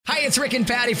it's Rick and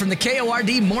Patty from the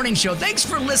KORD Morning Show. Thanks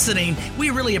for listening.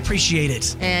 We really appreciate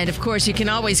it. And, of course, you can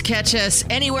always catch us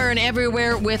anywhere and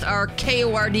everywhere with our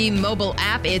KORD mobile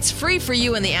app. It's free for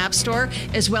you in the App Store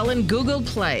as well in Google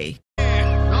Play.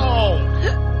 No.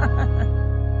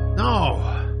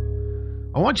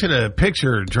 I want you to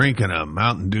picture drinking a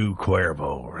Mountain Dew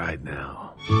Cuervo right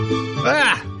now.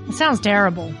 It sounds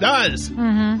terrible. Does.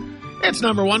 Mm-hmm. It's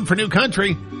number one for New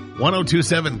Country.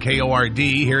 1027 KORD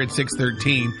here at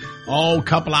 613. A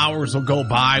couple hours will go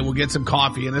by. We'll get some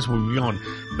coffee in this. We'll be going,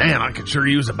 man, I could sure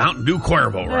use a Mountain Dew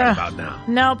Cuervo right about now.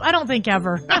 Nope, I don't think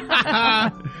ever.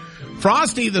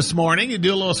 Frosty this morning. You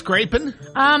do a little scraping?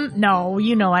 No,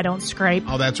 I don't scrape.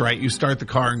 Oh, that's right. You start the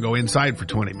car and go inside for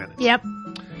 20 minutes. Yep.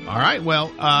 All right.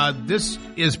 Well, this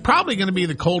is probably going to be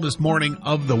the coldest morning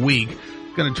of the week.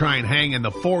 Going to try and hang in the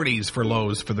 40s for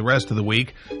lows for the rest of the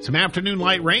week. Some afternoon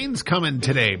light rains coming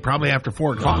today, probably after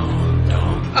 4 o'clock.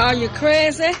 Are you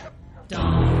crazy?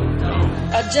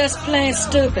 Or just plain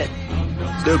stupid?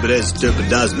 Stupid as stupid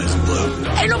does, Miss Blue.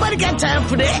 Ain't nobody got time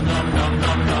for that.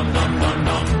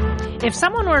 If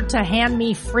someone were to hand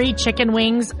me free chicken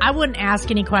wings, I wouldn't ask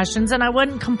any questions and I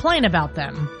wouldn't complain about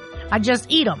them. I'd just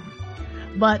eat them.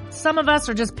 But some of us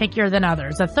are just pickier than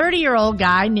others. A 30-year-old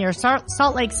guy near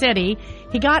Salt Lake City,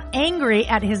 he got angry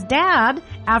at his dad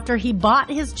after he bought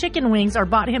him chicken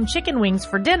wings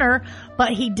for dinner,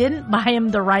 but he didn't buy him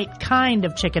the right kind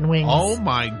of chicken wings. Oh,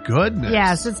 my goodness.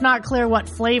 Yes, it's not clear what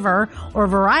flavor or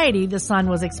variety the son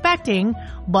was expecting,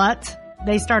 but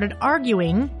they started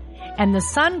arguing, and the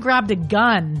son grabbed a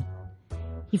gun.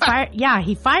 He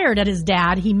fired at his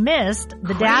dad. He missed.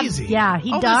 The Crazy. dad,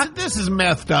 he ducked. This is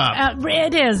methed up.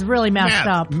 It is really messed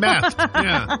up. Methed,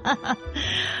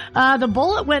 yeah. The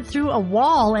bullet went through a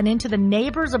wall and into the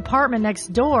neighbor's apartment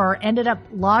next door, ended up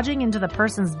lodging into the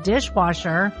person's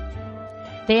dishwasher.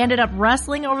 They ended up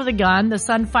wrestling over the gun. The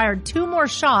son fired 2 more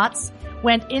shots,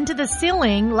 went into the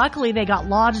ceiling. Luckily, they got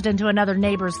lodged into another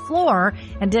neighbor's floor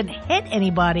and didn't hit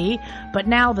anybody. But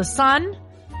now the son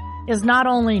is not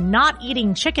only not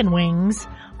eating chicken wings,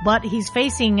 but he's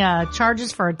facing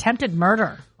charges for attempted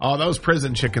murder. Oh, those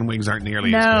prison chicken wings aren't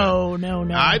nearly as good. No.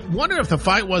 I wonder if the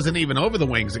fight wasn't even over the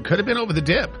wings. It could have been over the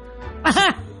dip.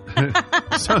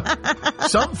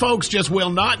 Some folks just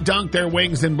will not dunk their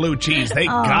wings in blue cheese. They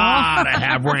gotta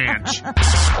have ranch.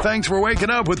 Thanks for waking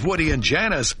up with Woody and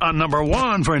Janice on number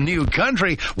one for New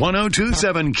Country,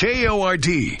 1027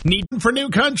 KORD. Need for New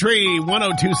Country,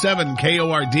 1027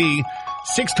 KORD.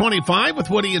 625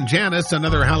 with Woody and Janice.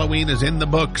 Another Halloween is in the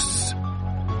books.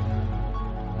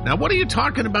 Now, what are you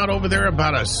talking about over there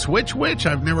about a switch witch?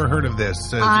 I've never heard of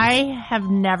this. I have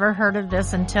never heard of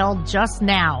this until just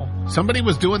now. Somebody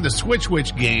was doing the switch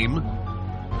witch game.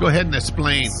 Go ahead and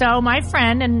explain. So my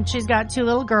friend, and she's got 2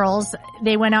 little girls,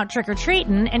 they went out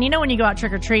trick-or-treating. And when you go out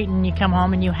trick-or-treating, you come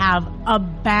home and you have a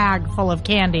bag full of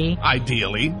candy.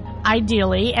 Ideally.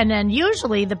 And then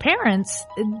usually the parents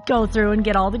go through and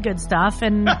get all the good stuff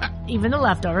and even the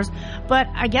leftovers. But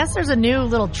I guess there's a new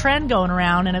little trend going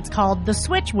around, and it's called the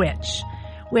Switch Witch,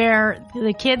 where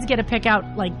the kids get to pick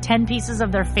out like 10 pieces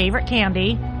of their favorite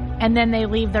candy, and then they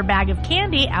leave their bag of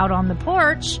candy out on the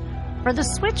porch for the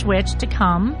Switch Witch to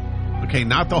come. Okay,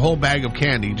 not the whole bag of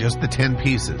candy, just the 10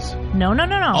 pieces. No.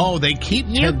 Oh, they keep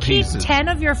 10 pieces. You keep 10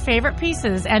 of your favorite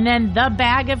pieces, and then the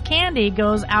bag of candy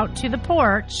goes out to the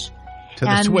porch. To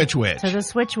the Switch Witch. So the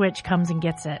Switch Witch comes and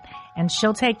gets it. And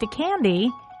she'll take the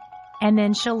candy, and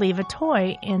then she'll leave a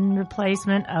toy in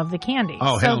replacement of the candy.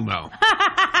 Oh, hell no.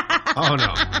 Oh,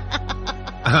 no.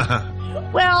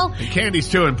 Well, the candy's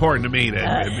too important to me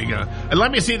to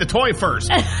let me see the toy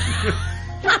first.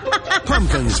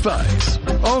 Pumpkin Spice,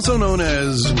 also known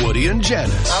as Woody and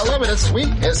Janice. I love it. It's sweet,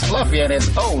 it's fluffy, and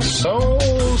it's oh so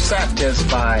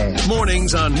satisfying.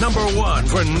 Mornings on number one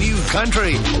for New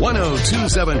Country,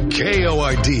 1027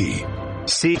 KORD.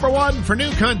 Number one for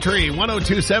New Country,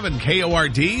 1027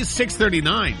 KORD,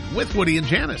 639 with Woody and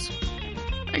Janice.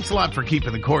 Thanks a lot for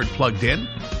keeping the cord plugged in.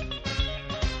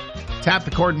 Tap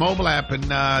the Cord mobile app and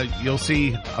you'll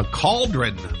see a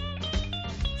cauldron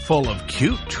full of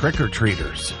cute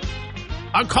trick-or-treaters.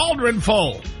 A cauldron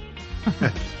full.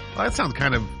 Well, that sounds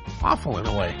kind of awful in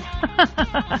a way.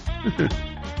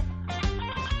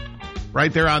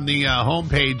 Right there on the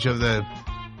homepage of the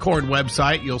Cord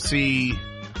website, you'll see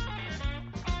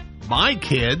my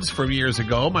kids from years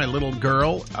ago. My little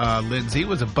girl, Lindsay,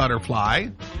 was a butterfly.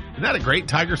 Isn't that a great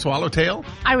tiger swallowtail?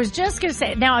 I was just going to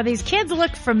say, now these kids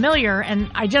look familiar, and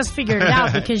I just figured it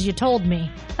out because you told me.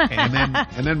 and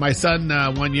then my son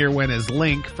one year went as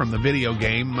Link from the video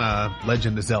game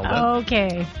Legend of Zelda.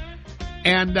 Okay.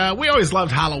 And we always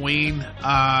loved Halloween.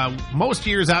 Most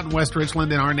years out in West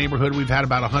Richland in our neighborhood, we've had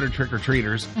about 100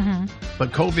 trick-or-treaters. Mm-hmm.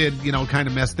 But COVID, kind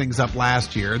of messed things up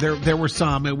last year. There were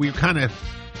some, and we were kind of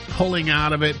pulling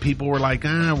out of it. People were like,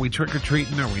 are we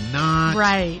trick-or-treating? Are we not?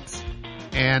 Right.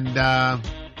 And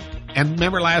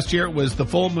remember last year it was the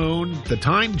full moon, the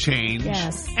time change,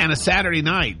 and a Saturday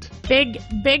night. Big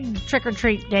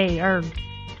trick-or-treat day, or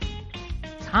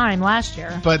time last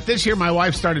year. But this year my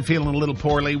wife started feeling a little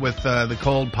poorly with the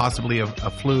cold, possibly a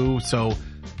flu. So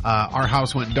our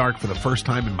house went dark for the first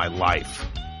time in my life.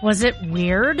 Was it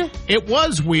weird? It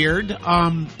was weird.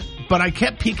 But I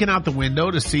kept peeking out the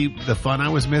window to see the fun I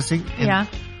was missing. And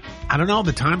I don't know.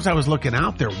 The times I was looking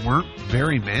out, there weren't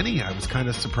very many. I was kind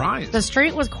of surprised. The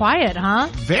street was quiet, huh?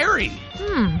 Very.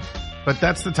 But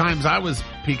that's the times I was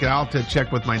peeking out to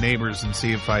check with my neighbors and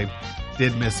see if I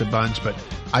did miss a bunch. But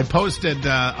I posted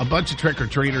a bunch of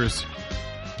trick-or-treaters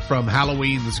from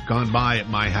Halloween's gone by at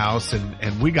my house,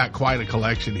 and we got quite a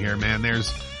collection here, man.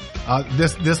 There's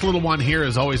this little one here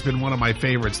has always been one of my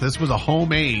favorites. This was a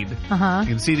homemade. You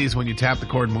can see these when you tap the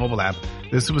Cord mobile app.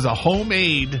 This was a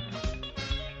homemade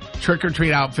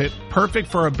trick-or-treat outfit, perfect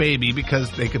for a baby because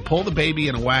they could pull the baby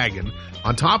in a wagon.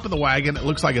 On top of the wagon, it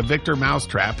looks like a Victor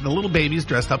mousetrap, and the little baby's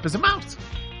dressed up as a mouse.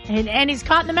 And he's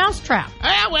caught in the mousetrap.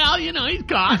 Well, he's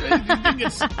caught. He didn't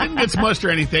get smushed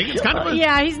or anything. It's kind of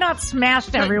he's not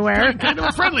smashed everywhere. Kind of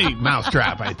a friendly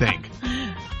mousetrap, I think.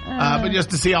 But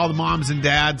just to see all the moms and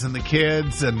dads and the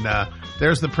kids, and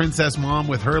there's the princess mom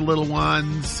with her little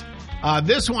ones.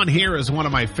 This one here is one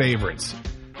of my favorites.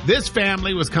 This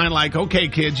family was kind of like, okay,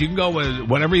 kids, you can go with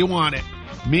whatever you want.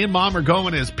 Me and mom are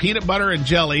going as peanut butter and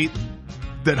jelly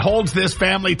that holds this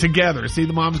family together. See,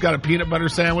 the mom's got a peanut butter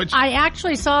sandwich. I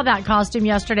actually saw that costume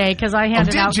yesterday because I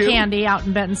handed out candy out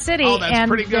in Benton City. Oh, that's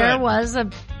pretty good. There was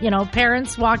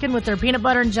parents walking with their peanut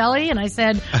butter and jelly, and I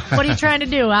said, "What are you trying to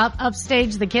do?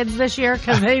 Upstage the kids this year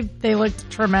because they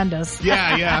looked tremendous."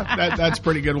 Yeah, that's a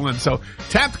pretty good one. So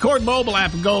tap the Cord mobile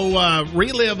app and go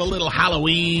relive a little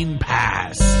Halloween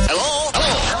past. Hello.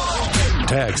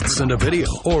 Text, send a video,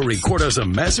 or record us a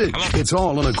message. It's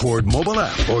all on the Cord mobile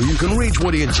app. Or you can reach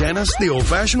Woody and Janice the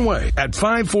old-fashioned way at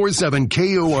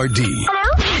 547-KORD.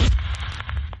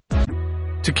 Hello?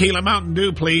 Tequila Mountain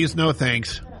Dew, please. No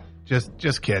thanks.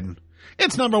 Just kidding.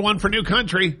 It's number one for New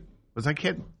Country. Was I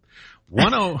kidding?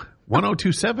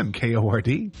 1027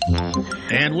 KORD.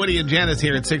 And Woody and Janice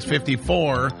here at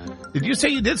 654. Did you say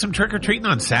you did some trick-or-treating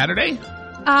on Saturday?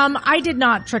 I did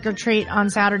not trick-or-treat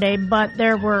on Saturday, but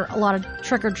there were a lot of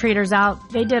trick-or-treaters out.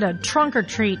 They did a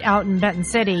trunk-or-treat out in Benton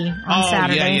City on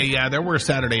Saturday. Yeah. There were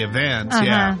Saturday events.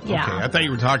 Yeah. Okay. I thought you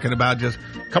were talking about just,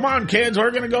 come on, kids, we're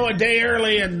going to go a day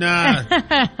early and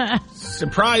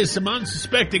surprise some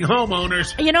unsuspecting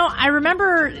homeowners. I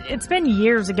remember it's been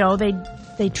years ago.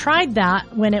 They tried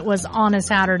that when it was on a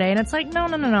Saturday, and it's like,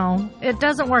 no. It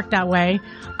doesn't work that way.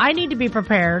 I need to be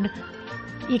prepared.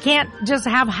 You can't just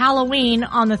have Halloween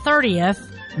on the 30th.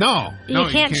 No, you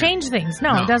can't change things.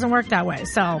 No, it doesn't work that way.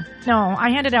 So, no, I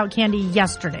handed out candy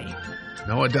yesterday.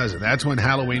 No, it doesn't. That's when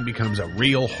Halloween becomes a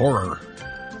real horror.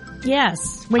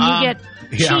 Yes, when you get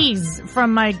cheese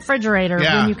from my refrigerator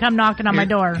when you come knocking on my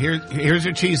door. Here's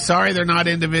your cheese. Sorry, they're not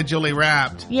individually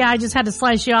wrapped. Yeah, I just had to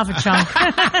slice you off a chunk.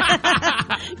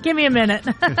 Give me a minute.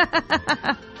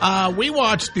 We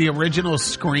watched the original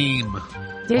Scream.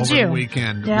 Did over you? The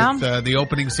weekend. Yeah. With the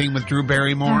opening scene with Drew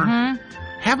Barrymore. Mm-hmm.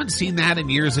 Haven't seen that in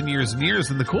years and years and years.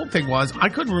 And the cool thing was, I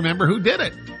couldn't remember who did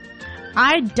it.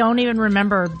 I don't even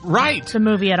remember the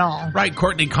movie at all. Right.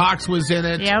 Courtney Cox was in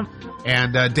it. Yep.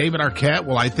 And David Arquette,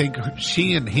 well, I think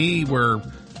she and he were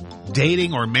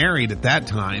dating or married at that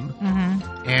time.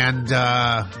 Mm-hmm. And,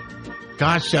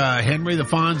 Henry the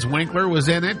Fonz Winkler was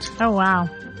in it. Oh, wow.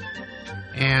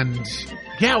 And,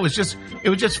 it was just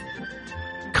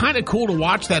kind of cool to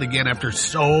watch that again after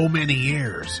so many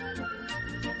years.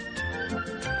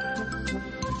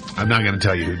 I'm not going to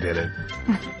tell you who did it.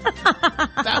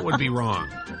 That would be wrong.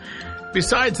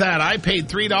 Besides that, I paid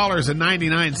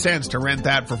 $3.99 to rent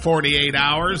that for 48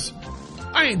 hours.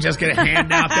 I ain't just going to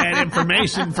hand out that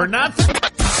information for nothing.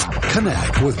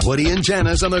 Connect with Woody and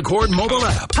Janice on the Cord mobile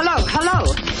app.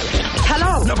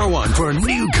 Hello. Number one for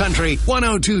New Country,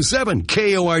 1027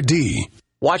 KORD.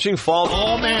 Watching fall.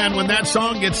 Oh, man, when that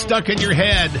song gets stuck in your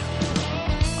head.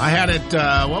 I had it,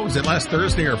 last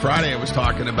Thursday or Friday I was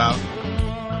talking about.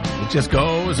 It just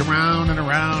goes around and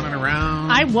around and around.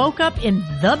 I woke up in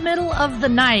the middle of the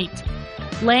night,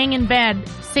 laying in bed,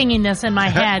 singing this in my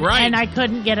head, right. And I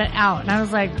couldn't get it out. And I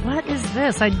was like, what is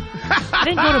this? I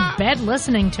didn't go to bed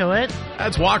listening to it.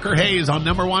 That's Walker Hayes on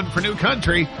number one for New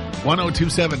Country,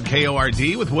 1027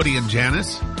 KORD with Woody and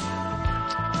Janice.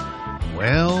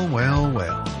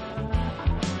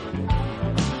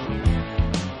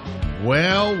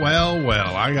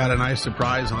 Well. I got a nice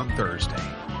surprise on Thursday.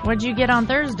 What'd you get on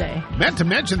Thursday? Meant to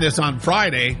mention this on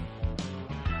Friday,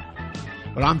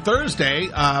 but on Thursday,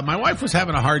 my wife was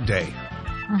having a hard day.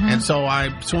 And so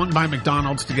I swung by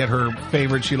McDonald's to get her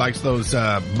favorite. She likes those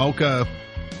mocha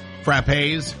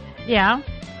frappes. Yeah.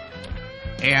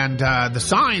 And the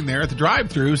sign there at the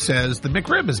drive-thru says the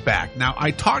McRib is back. Now,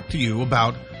 I talked to you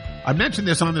about, I mentioned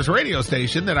this on this radio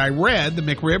station, that I read the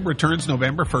McRib returns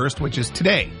November 1st, which is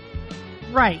today.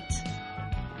 Right.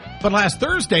 But last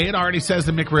Thursday, it already says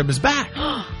the McRib is back.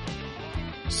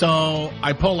 So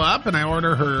I pull up and I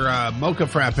order her mocha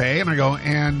frappe, and I go,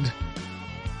 and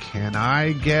can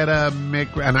I get a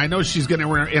McRib? And I know she's going to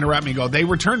interrupt me and go, they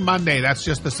return Monday. That's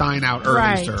just the sign out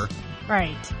early, sir.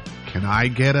 Right. Can I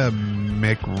get a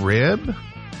McRib?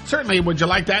 Certainly. Would you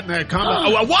like that in a comment?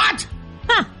 Oh, what?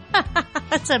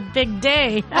 That's a big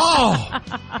day. Oh,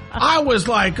 I was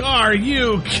like, are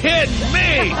you kidding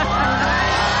me?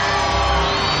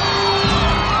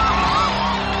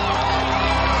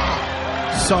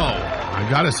 So, I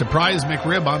got a surprise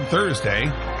McRib on Thursday.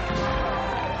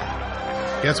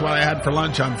 Guess what I had for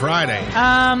lunch on Friday?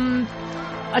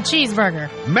 A cheeseburger.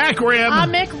 McRib. A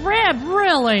McRib,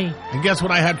 really? And guess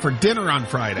what I had for dinner on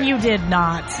Friday? You did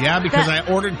not. Yeah, because I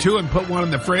ordered two and put one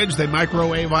in the fridge. They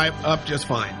microwave up just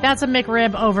fine. That's a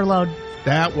McRib overload.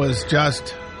 That was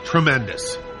just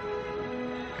tremendous.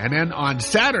 And then on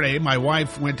Saturday, my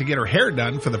wife went to get her hair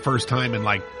done for the first time in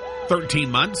like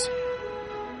 13 months.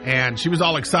 And she was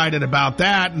all excited about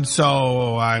that. And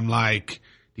so I'm like,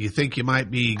 do you think you might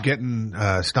be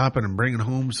stopping and bringing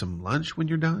home some lunch when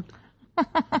you're done?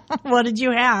 What did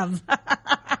you have?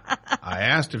 I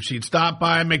asked if she'd stop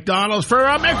by McDonald's for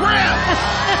a McRib.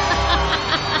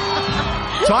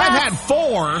 So I've had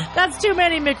 4. That's too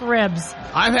many McRibs.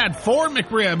 I've had 4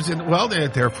 McRibs, and well,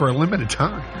 they're for a limited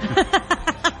time.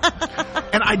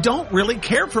 And I don't really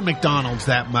care for McDonald's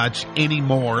that much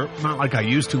anymore. Not like I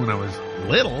used to when I was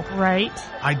little. Right.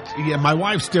 My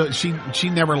wife still, she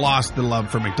never lost the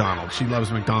love for McDonald's. She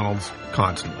loves McDonald's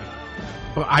constantly.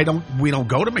 But we don't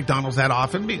go to McDonald's that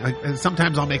often.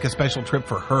 Sometimes I'll make a special trip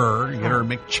for her and get her a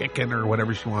McChicken or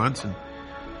whatever she wants. And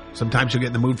sometimes she'll get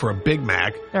in the mood for a Big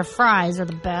Mac. Their fries are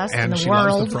the best in the world. And she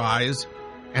loves the fries.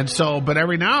 And so, but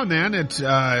every now and then it's,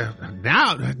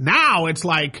 now it's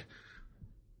like,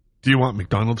 do you want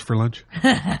McDonald's for lunch?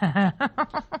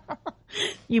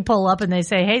 You pull up and they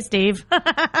say, hey, Steve.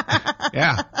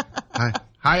 Yeah.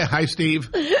 Hi, Steve.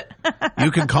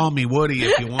 You can call me Woody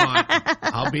if you want.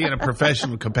 I'll be in a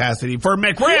professional capacity for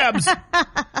McRibs.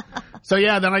 So,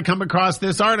 yeah, then I come across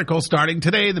this article starting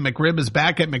today. The McRib is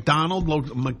back at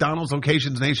McDonald's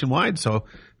locations nationwide. So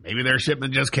maybe their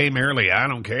shipment just came early. I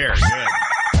don't care. Yeah.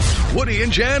 Woody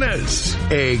and Janice,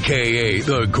 a.k.a.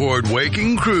 the Cord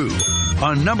Waking Crew,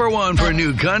 on number 1 for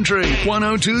New Country,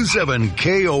 102.7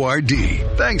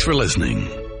 KORD. Thanks for listening.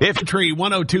 Tree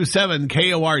 102.7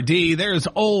 KORD. There's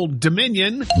Old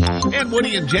Dominion and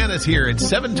Woody and Janice here at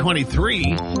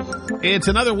 7:23. It's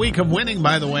another week of winning,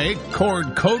 by the way.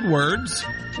 Cord code words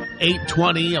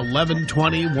 820,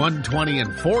 1120, 120,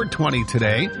 and 420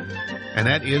 today. And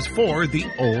that is for the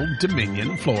Old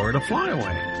Dominion Florida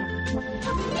Flyaway.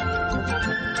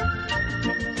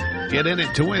 Get in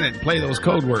it to win it. Play those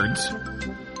code words.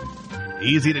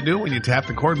 Easy to do when you tap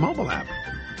the Cord mobile app.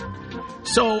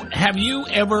 So, have you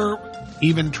ever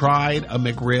even tried a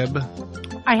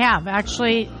McRib? I have.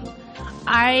 Actually,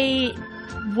 I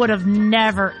would have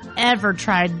never, ever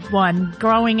tried one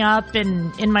growing up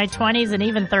in my 20s and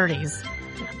even 30s.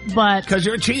 But because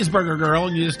you're a cheeseburger girl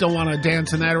and you just don't want to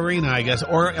dance in that arena, I guess.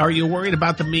 Or are you worried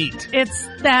about the meat? It's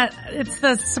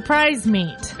the surprise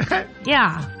meat.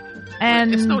 Yeah.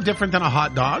 And it's no different than a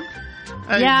hot dog.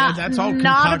 Yeah, that's all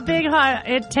not a big hot.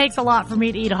 It takes a lot for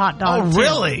me to eat a hot dog. Oh,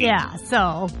 really? Too. Yeah.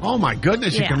 So. Oh my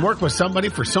goodness! You can work with somebody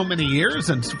for so many years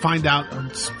and find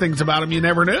out things about them you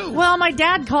never knew. Well, my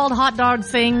dad called hot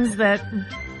dogs things that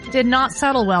did not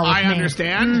settle well with me. I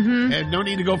understand. Mm-hmm. And no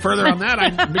need to go further on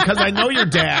that because I know your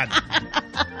dad.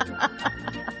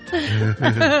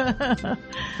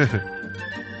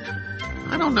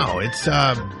 I don't know. It's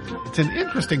an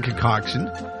interesting concoction.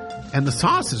 And the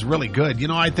sauce is really good. You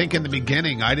know, I think in the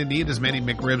beginning, I didn't eat as many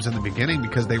McRibs in the beginning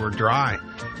because they were dry.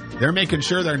 They're making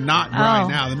sure they're not dry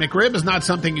now. The McRib is not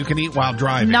something you can eat while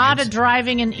driving. Not a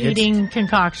driving and eating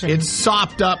concoction. It's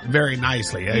sopped up very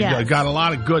nicely. Yes. Got a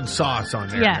lot of good sauce on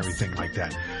there and everything like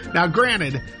that. Now,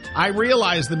 granted, I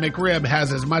realize the McRib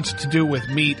has as much to do with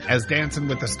meat as Dancing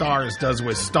with the Stars does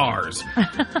with stars.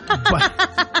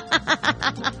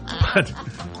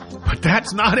 But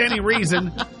that's not any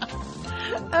reason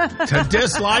to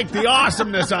dislike the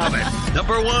awesomeness of it.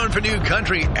 Number 1 for New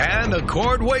Country and the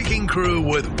Cord Waking Crew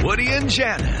with Woody and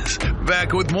Janice.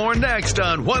 Back with more next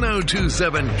on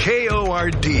 102.7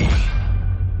 KORD.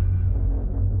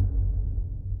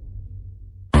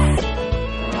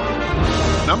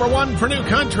 Number 1 for New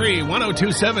Country,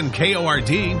 102.7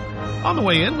 KORD. On the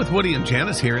way in with Woody and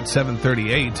Janice here at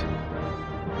 7:38.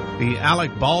 The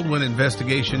Alec Baldwin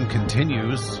investigation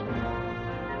continues.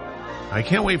 I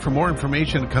can't wait for more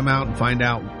information to come out and find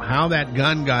out how that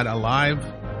gun got a live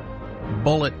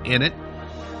bullet in it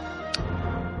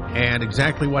and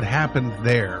exactly what happened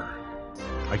there.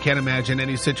 I can't imagine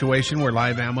any situation where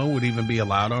live ammo would even be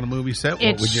allowed on a movie set.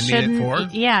 What would you need it for?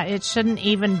 Yeah, it shouldn't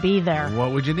even be there.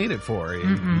 What would you need it for?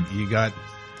 You got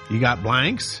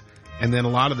blanks, and then a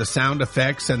lot of the sound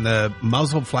effects and the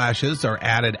muzzle flashes are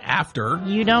added after.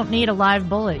 You don't need a live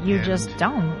bullet. You just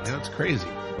don't. That's crazy.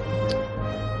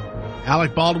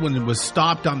 Alec Baldwin was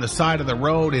stopped on the side of the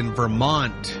road in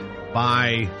Vermont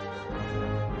by,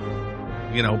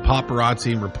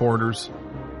 paparazzi and reporters.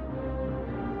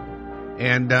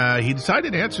 And he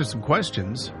decided to answer some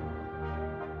questions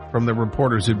from the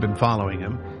reporters who'd been following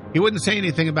him. He wouldn't say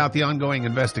anything about the ongoing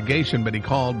investigation, but he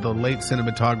called the late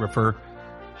cinematographer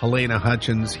Helena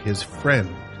Hutchins his friend.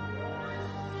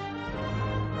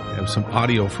 I have some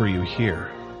audio for you here.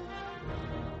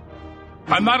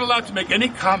 I'm not allowed to make any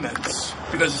comments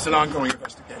because it's an ongoing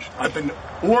investigation. I've been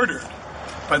ordered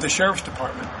by the Sheriff's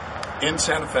Department in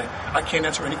Santa Fe. I can't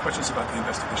answer any questions about the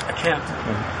investigation. I can't.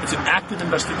 It's an active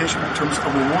investigation in terms of a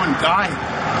woman dying.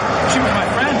 She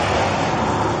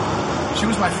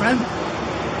was my friend.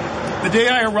 The day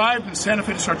I arrived in Santa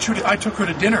Fe to start shooting, I took her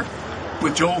to dinner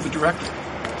with Joel, the director.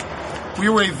 We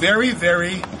were a very,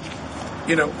 very,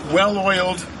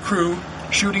 well-oiled crew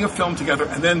shooting a film together,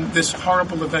 and then this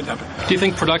horrible event happened. Do you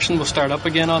think production will start up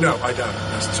again on No, I doubt it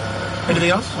necessarily. Anything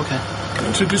else? Okay.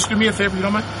 So just do me a favor, you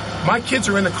don't mind? My kids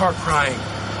are in the car crying.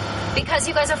 Because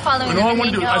you guys are following and them. All I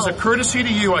want to do, as a courtesy to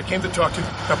you, I came to talk to you.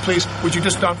 Now, please, would you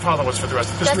just not follow us for the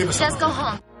rest? Just leave us alone. Just go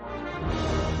home.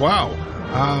 Wow.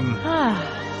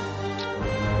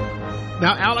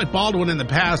 Now, Alec Baldwin in the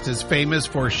past is famous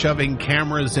for shoving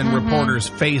cameras in reporters'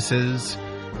 faces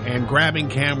and grabbing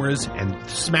cameras and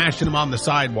smashing them on the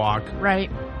sidewalk. Right.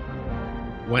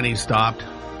 When he stopped.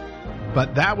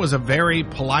 But that was a very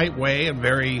polite way and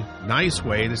very nice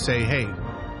way to say, hey,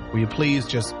 will you please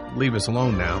just leave us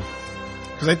alone now?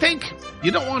 Because I think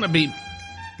you don't want to be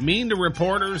mean to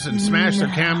reporters and smash their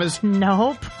cameras.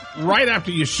 Nope. Right after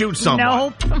you shoot someone.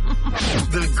 Nope.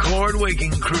 The Cord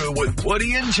Waking Crew with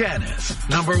Woody and Janice.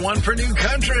 Number 1 for New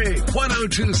Country,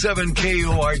 102.7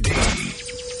 KORD.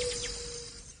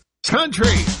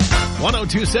 Country,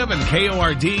 102.7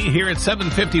 KORD here at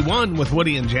 7:51 with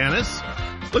Woody and Janice.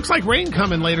 Looks like rain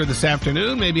coming later this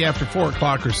afternoon, maybe after 4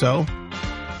 o'clock or so.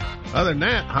 Other than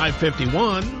that, high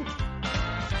 51.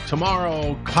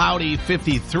 Tomorrow, cloudy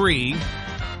 53.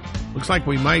 Looks like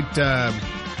we might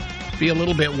be a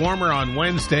little bit warmer on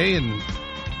Wednesday and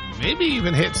maybe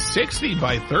even hit 60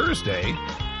 by Thursday.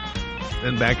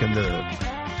 Then back into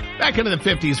the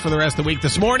 50s for the rest of the week.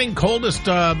 This morning, coldest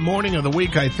morning of the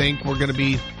week, I think. We're going to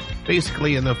be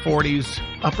basically in the 40s,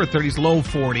 upper 30s, low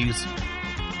 40s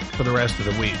for the rest of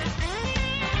the week.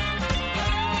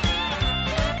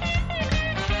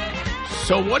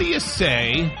 So what do you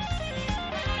say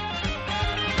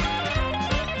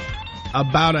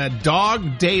about a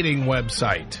dog dating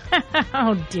website?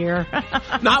 Oh, dear.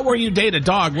 Not where you date a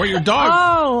dog, where your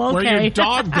dog, where your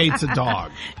dog dates a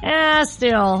dog.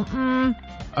 Still.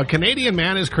 A Canadian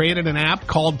man has created an app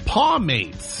called Paw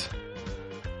Mates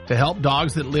to help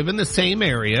dogs that live in the same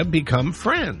area become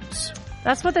friends.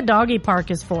 That's what the doggy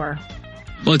park is for.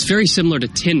 Well, it's very similar to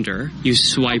Tinder. You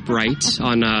swipe right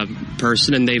on a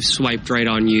person and they've swiped right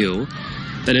on you.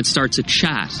 Then it starts a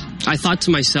chat. I thought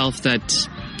to myself that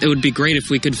it would be great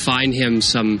if we could find him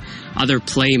some other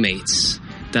playmates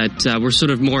that were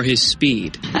sort of more his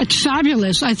speed. It's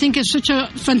fabulous. I think it's such a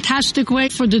fantastic way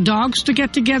for the dogs to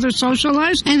get together,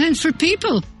 socialize, and then for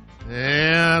people.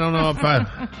 Yeah, I don't know if I...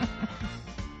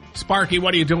 Sparky,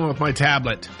 what are you doing with my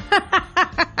tablet?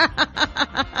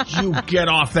 You get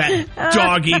off that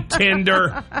doggy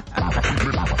Tinder.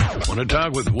 Want to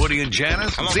talk with Woody and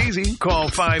Janice? It's easy. Call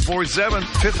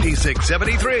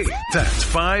 547-5673. That's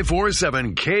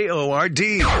 547-KORD.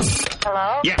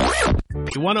 Hello? Yeah.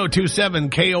 102.7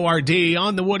 KORD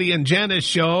on the Woody and Janice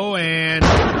show, and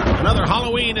another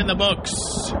Halloween in the books.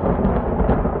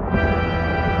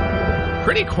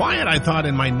 Pretty quiet, I thought,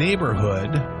 in my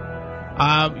neighborhood.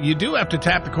 You do have to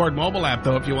tap the Cord mobile app,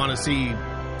 though, if you want to see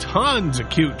tons of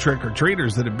cute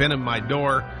trick-or-treaters that have been in my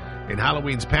door in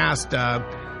Halloween's past.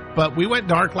 But we went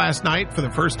dark last night for the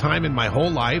first time in my whole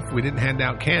life. We didn't hand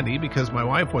out candy because my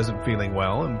wife wasn't feeling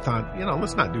well and thought,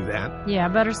 let's not do that. Yeah,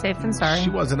 better safe than sorry. She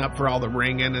wasn't up for all the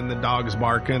ringing and the dogs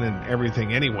barking and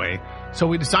everything anyway. So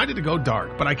we decided to go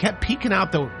dark. But I kept peeking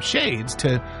out the shades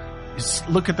to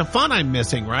look at the fun I'm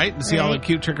missing, right? And see all the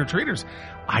cute trick-or-treaters.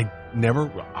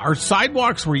 Our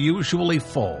sidewalks were usually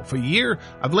full. For a year,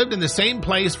 I've lived in the same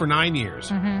place for 9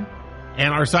 years. And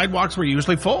our sidewalks were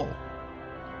usually full.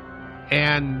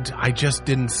 And I just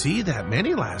didn't see that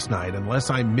many last night unless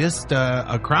I missed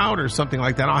a crowd or something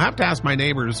like that. I'll have to ask my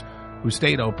neighbors who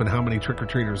stayed open how many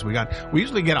trick-or-treaters we got. We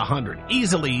usually get 100.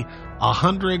 Easily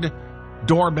 100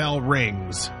 doorbell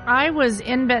rings. I was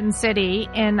in Benton City,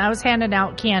 and I was handing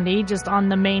out candy just on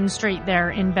the main street there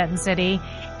in Benton City.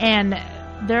 And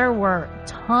there were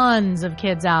tons of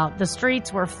kids out. The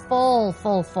streets were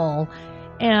full.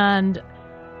 And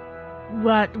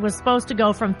what was supposed to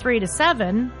go from 3 to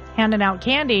 7... handing out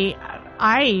candy,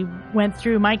 I went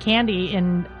through my candy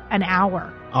in an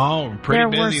hour. Oh,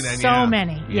 pretty busy then, There were so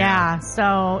many. Yeah.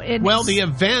 So well, the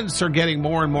events are getting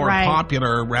more and more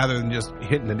popular rather than just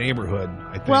hitting the neighborhood,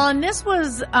 I think. Well, and this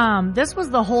was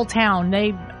the whole town.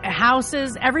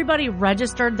 Everybody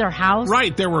registered their house.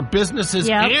 Right. There were businesses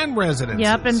and residences.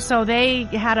 Yep. And so they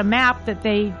had a map that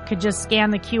they could just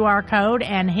scan the QR code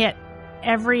and hit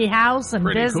every house and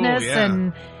business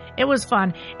and it was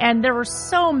fun. And there were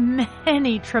so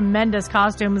many tremendous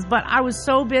costumes, but I was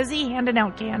so busy handing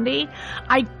out candy,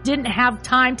 I didn't have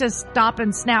time to stop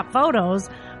and snap photos,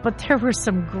 but there were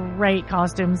some great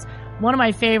costumes. One of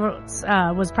my favorites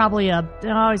was probably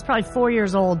he's probably 4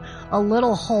 years old, a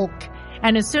little Hulk.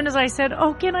 And as soon as I said,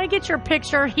 "Oh, can I get your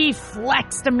picture?" he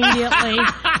flexed immediately.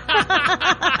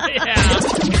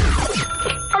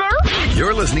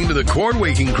 You're listening to the Cord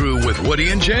Waking Crew with Woody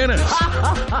and Janice.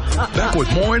 Back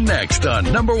with more next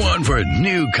on number one for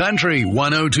New Country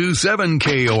 102.7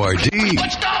 KORD.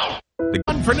 Let's go!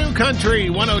 For New Country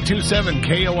 102.7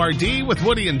 KORD with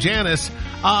Woody and Janice.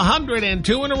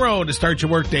 102 in a row to start your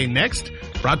workday next.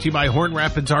 Brought to you by Horn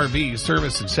Rapids RV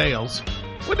Service and Sales.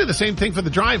 We'll do the same thing for the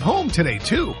drive home today,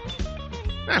 too.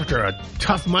 After a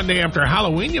tough Monday after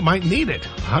Halloween, you might need it.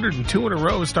 102 in a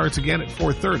row starts again at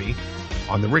 4:30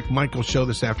 on the Rick Michaels Show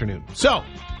this afternoon. So,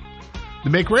 the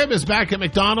McRib is back at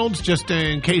McDonald's, just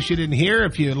in case you didn't hear,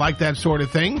 if you like that sort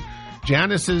of thing.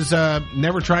 Janice has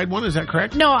never tried one, is that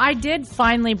correct? No, I did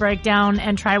finally break down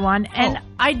and try one, and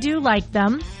I do like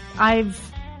them. I've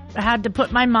had to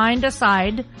put my mind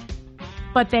aside,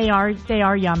 but they are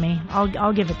yummy.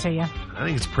 I'll give it to you. I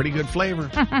think it's pretty good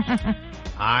flavor.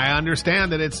 I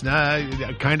understand that it's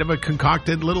kind of a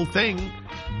concocted little thing,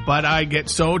 but I get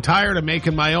so tired of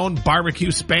making my own barbecue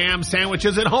Spam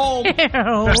sandwiches at home.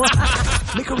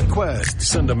 Make a request.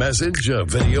 Send a message, a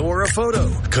video, or a photo.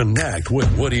 Connect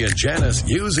with Woody and Janice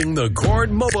using the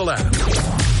Cord mobile app.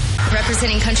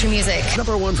 Representing country music.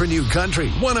 Number one for New Country,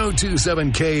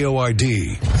 102.7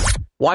 KORD.